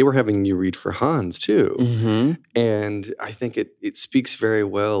ago that they were having you read for Hans too. And I think it speaks very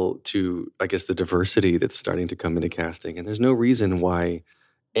well to, I guess, the diversity that's starting to come into casting. And there's no reason why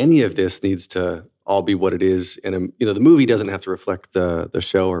any of this needs to all be what it is. And the movie doesn't have to reflect the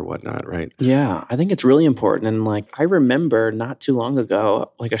show or whatnot, right? Yeah, I think it's really important. And like I remember not too long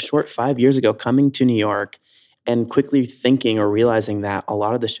ago, like a short 5 years ago, coming to New York and quickly thinking or realizing that a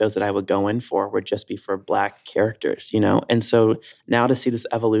lot of the shows that I would go in for would just be for Black characters, And so now to see this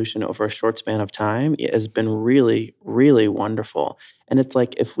evolution over a short span of time has been really, really wonderful. And it's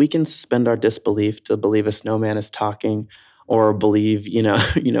like, if we can suspend our disbelief to believe a snowman is talking or believe,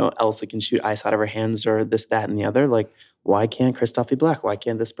 Elsa can shoot ice out of her hands or this, that, and the other, like, why can't Kristoff be Black? Why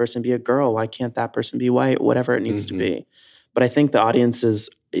can't this person be a girl? Why can't that person be white? Whatever it needs to be. But I think the audiences,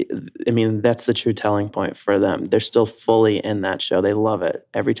 that's the true telling point for them. They're still fully in that show. They love it.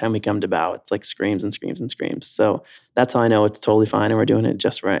 Every time we come to Bow, it's like screams and screams and screams. So that's how I know it's totally fine and we're doing it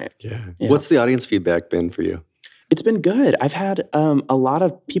just right. Yeah. What's the audience feedback been for you? It's been good. I've had a lot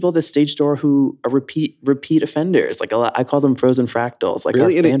of people at the stage door who are repeat offenders. Like I call them frozen fractals. Like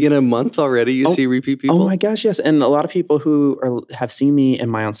really, in a month already, you see repeat people? Oh my gosh, yes. And a lot of people who have seen me in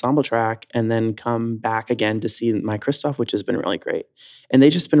my ensemble track and then come back again to see my Christoph, which has been really great. And they've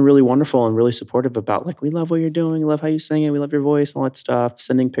just been really wonderful and really supportive about like, we love what you're doing, we love how you sing it, we love your voice, all that stuff.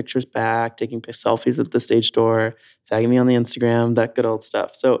 Sending pictures back, taking selfies at the stage door, tagging me on the Instagram, that good old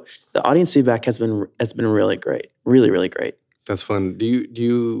stuff. So the audience feedback has been really great. Really, really great. That's fun.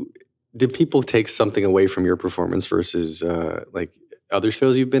 Did people take something away from your performance versus like other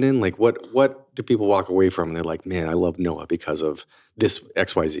shows you've been in? Like what do people walk away from? And they're like, man, I love Noah because of this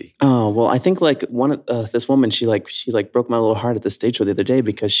XYZ. Oh, well, I think like this woman, she broke my little heart at the stage show the other day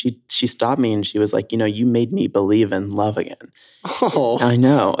because she stopped me and she was like, you made me believe in love again. Oh, I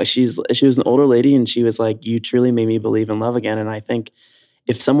know. She was an older lady and she was like, you truly made me believe in love again. And I think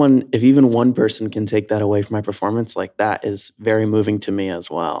if even one person can take that away from my performance, like that is very moving to me as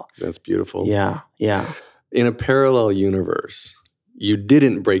well. That's beautiful. Yeah. Yeah. In a parallel universe, you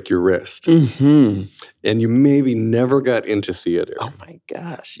didn't break your wrist, mm-hmm. and you maybe never got into theater. Oh my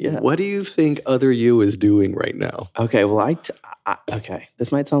gosh! Yeah. What do you think other you is doing right now? Okay, well, okay,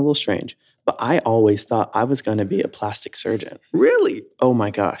 this might sound a little strange, but I always thought I was going to be a plastic surgeon. Really? Oh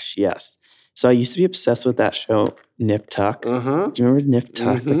my gosh, yes. So I used to be obsessed with that show, Nip Tuck. Uh-huh. Do you remember Nip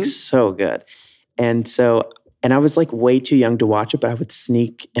Tuck? It's like so good. And I was like way too young to watch it, but I would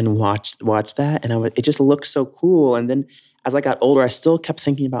sneak and watch that, and it just looked so cool. And then as I got older, I still kept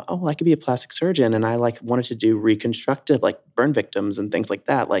thinking about, I could be a plastic surgeon. And I wanted to do reconstructive, like burn victims and things like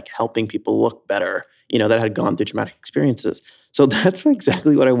that, like helping people look better, that had gone through traumatic experiences. So that's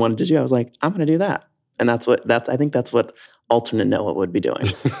exactly what I wanted to do. I was like, I'm going to do that. And I think that's what alternate Noah would be doing.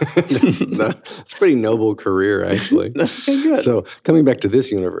 That's a pretty noble career, actually. Okay, good. So coming back to this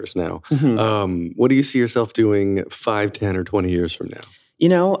universe now, mm-hmm. What do you see yourself doing 5, 10, or 20 years from now?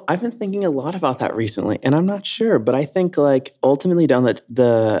 I've been thinking a lot about that recently, and I'm not sure, but I think like ultimately down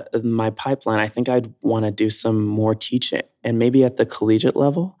my pipeline, I think I'd want to do some more teaching and maybe at the collegiate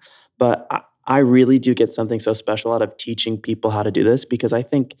level. But I really do get something so special out of teaching people how to do this because I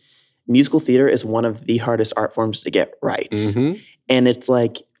think musical theater is one of the hardest art forms to get right. Mm-hmm. And it's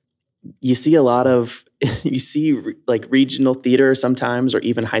like you see like regional theater sometimes or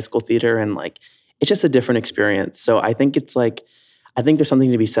even high school theater, and like it's just a different experience. So I think I think there's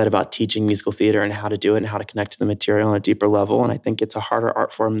something to be said about teaching musical theater and how to do it and how to connect to the material on a deeper level. And I think it's a harder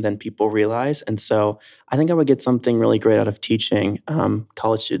art form than people realize. And so I think I would get something really great out of teaching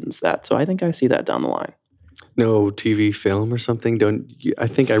college students that. So I think I see that down the line. No TV film or something? I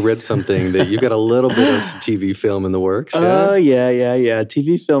think I read something that you got a little bit of some TV film in the works. Oh, yeah.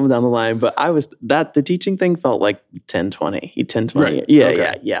 TV film down the line. But the teaching thing felt like 10-20. Right.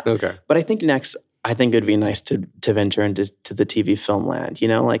 Yeah. Okay. But I think next, I think it'd be nice to venture into the TV film land.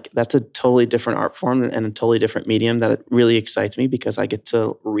 Like that's a totally different art form and a totally different medium that really excites me because I get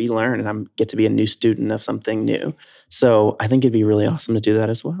to relearn and I get to be a new student of something new. So I think it'd be really awesome to do that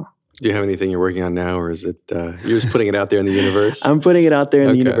as well. Do you have anything you're working on now, or is it you're just putting it out there in the universe? I'm putting it out there in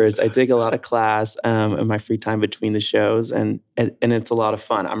the universe. I take a lot of class in my free time between the shows, and it's a lot of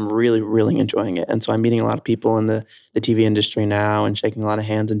fun. I'm really, really enjoying it. And so I'm meeting a lot of people in the TV industry now and shaking a lot of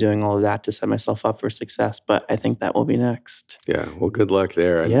hands and doing all of that to set myself up for success. But I think that will be next. Yeah, well, good luck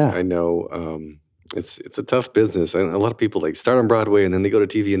there. I know it's a tough business. And a lot of people start on Broadway and then they go to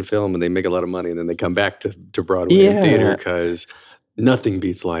TV and film and they make a lot of money and then they come back to Broadway and theater because nothing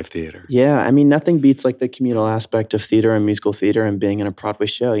beats live theater. Yeah, I mean, nothing beats like the communal aspect of theater and musical theater and being in a Broadway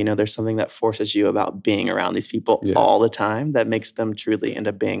show. There's something that forces you about being around these people all the time that makes them truly end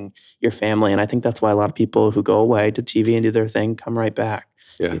up being your family. And I think that's why a lot of people who go away to TV and do their thing come right back.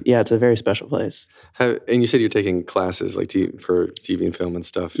 Yeah, it's a very special place. And you said you're taking classes for TV and film and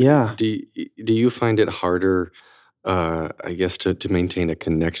stuff. Yeah. Do you find it harder, I guess, to maintain a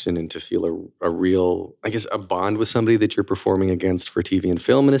connection and to feel a real, I guess, a bond with somebody that you're performing against for TV and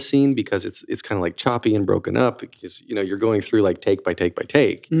film in a scene because it's kind of like choppy and broken up because, you're going through like take by take by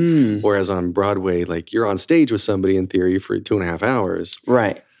take. Whereas on Broadway, like you're on stage with somebody in theory for 2.5 hours.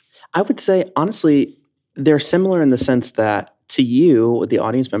 Right. I would say, honestly, they're similar in the sense that to you, the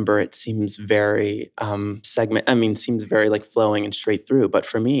audience member, it seems very seems very like flowing and straight through. But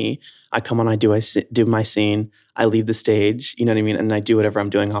for me, I come on, I do my scene, I leave the stage, you know what I mean? And I do whatever I'm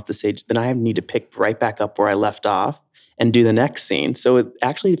doing off the stage. Then I need to pick right back up where I left off and do the next scene. So it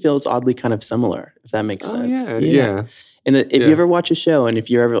actually feels oddly kind of similar, if that makes sense. Yeah. And if you ever watch a show and if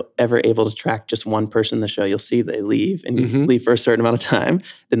you're ever able to track just one person in the show, you'll see they leave and you leave for a certain amount of time,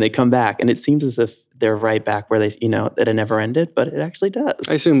 then they come back. And it seems as if they're right back where they, that it never ended, but it actually does.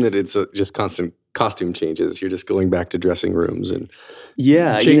 I assume that it's just constant costume changes. You're just going back to dressing rooms and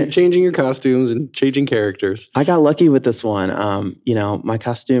changing your costumes and changing characters. I got lucky with this one. My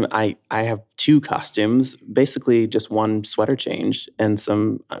costume, I have 2 costumes, basically just one sweater change and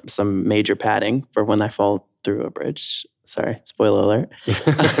some major padding for when I fall through a bridge. Sorry, spoiler alert.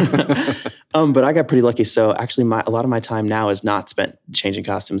 But I got pretty lucky. So actually, a lot of my time now is not spent changing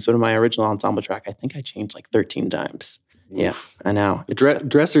costumes. So in my original ensemble track, I think I changed like 13 times. Oof. Yeah, I know.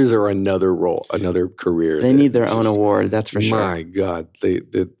 Dressers are another role, another career. They need their own award, that's for sure. My God, they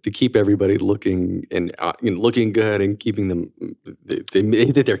keep everybody looking and looking good and keeping them. They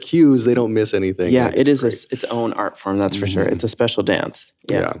hit their cues. They don't miss anything. Yeah, it is its own art form. That's for sure. It's a special dance.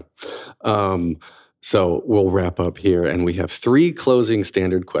 Yeah. So we'll wrap up here, and we have 3 closing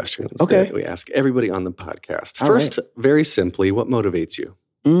standard questions that we ask everybody on the podcast. First, very simply, what motivates you?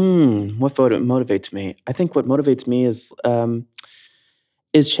 What motivates me? I think what motivates me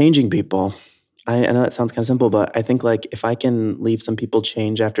is changing people. I know that sounds kind of simple, but I think like if I can leave some people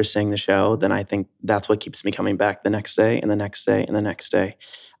change after seeing the show, then I think that's what keeps me coming back the next day and the next day and the next day.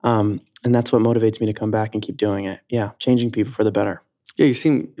 And that's what motivates me to come back and keep doing it. Yeah, changing people for the better. Yeah,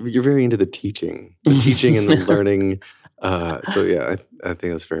 you're very into the teaching and the learning. I think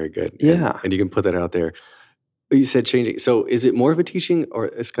that's very good. Yeah. And you can put that out there. You said changing. So is it more of a teaching or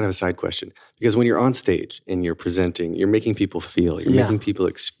it's kind of a side question? Because when you're on stage and you're presenting, you're making people feel, you're making people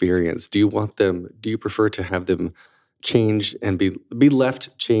experience. Do you prefer to have them change and be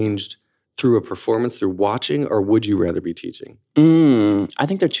left changed through a performance, through watching, or would you rather be teaching? I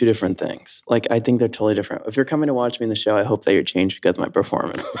think they're 2 different things. Like, I think they're totally different. If you're coming to watch me in the show, I hope that you're changed because of my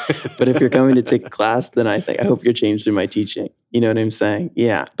performance. But if you're coming to take a class, then I hope you're changed through my teaching. You know what I'm saying?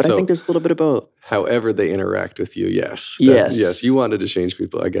 Yeah. But I think there's a little bit of both. However they interact with you, yes. Yes, you wanted to change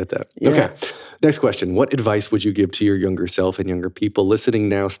people. I get that. Yeah. Okay. Next question. What advice would you give to your younger self and younger people listening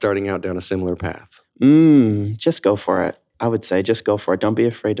now, starting out down a similar path? Just go for it. I would say just go for it. Don't be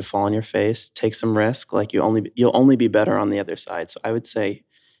afraid to fall on your face. Take some risk. Like you'll only be better on the other side. So I would say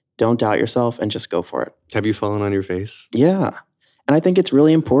don't doubt yourself and just go for it. Have you fallen on your face? Yeah. And I think it's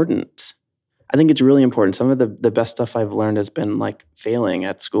really important. Some of the best stuff I've learned has been like failing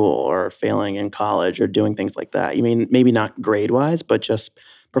at school or failing in college or doing things like that. You mean maybe not grade-wise, but just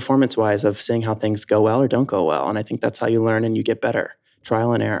performance-wise of seeing how things go well or don't go well. And I think that's how you learn and you get better.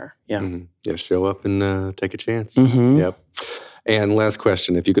 Trial and error. Yeah. Mm-hmm. Yeah. Show up and take a chance. Mm-hmm. Yep. And last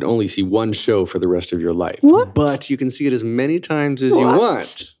question. If you could only see one show for the rest of your life, but you can see it as many times as you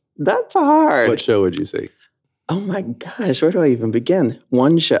want. That's hard. What show would you see? Oh my gosh. Where do I even begin?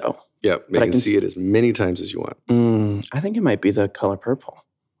 One show. Yep. You can see it as many times as you want. I think it might be The Color Purple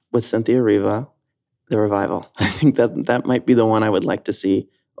with Cynthia Riva, The Revival. I think that might be the one I would like to see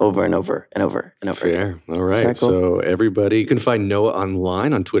over and over and over and over Fair. again. All right. Cool? So everybody, you can find Noah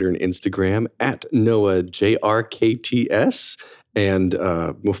online on Twitter and Instagram at NoahJRKTS. And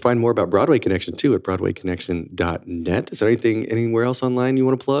we'll find more about Broadway Connection, too, at BroadwayConnection.net. Is there anywhere else online you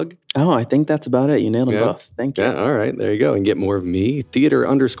want to plug? Oh, I think that's about it. You nailed them both. Thank you. Yeah, all right. There you go. And get more of me,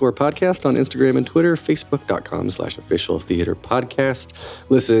 theater_podcast on Instagram and Twitter, facebook.com/officialtheaterpodcast.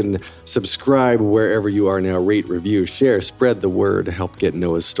 Listen, subscribe wherever you are now. Rate, review, share, spread the word. Help get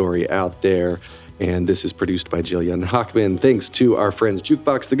Noah's story out there. And this is produced by Jillian Hockman. Thanks to our friends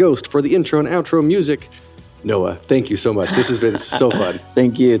Jukebox the Ghost for the intro and outro music. Noah, thank you so much. This has been so fun.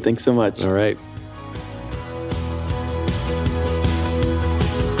 Thank you. Thanks so much. All right.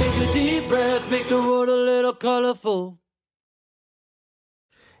 Take a deep breath, make the world a little colorful.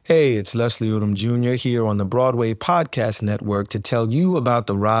 Hey, it's Leslie Odom Jr. here on the Broadway Podcast Network to tell you about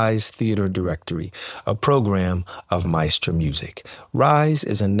the Rise Theater Directory, a program of Maestro Music. Rise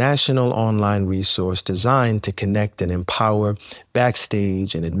is a national online resource designed to connect and empower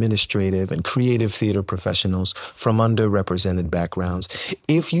backstage and administrative and creative theater professionals from underrepresented backgrounds.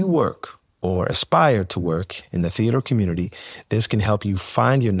 If you work or aspire to work in the theater community, this can help you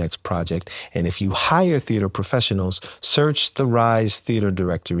find your next project. And if you hire theater professionals, search the Rise Theater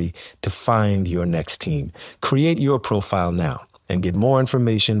Directory to find your next team. Create your profile now and get more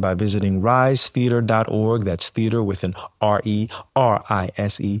information by visiting risetheater.org. That's theater with an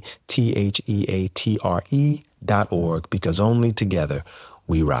RERISETHEATRE.org, because only together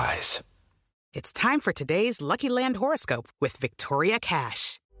we rise. It's time for today's Lucky Land horoscope with Victoria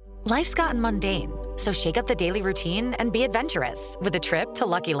Cash. Life's gotten mundane, so shake up the daily routine and be adventurous with a trip to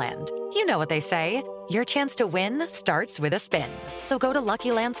Lucky Land. You know what they say, your chance to win starts with a spin. So go to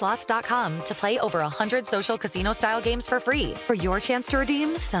LuckyLandSlots.com to play over 100 social casino-style games for free for your chance to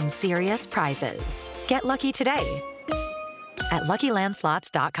redeem some serious prizes. Get lucky today at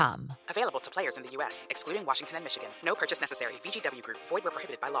LuckyLandSlots.com. Available to players in the U.S., excluding Washington and Michigan. No purchase necessary. VGW Group. Void where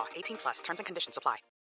prohibited by law. 18+. Terms and conditions apply.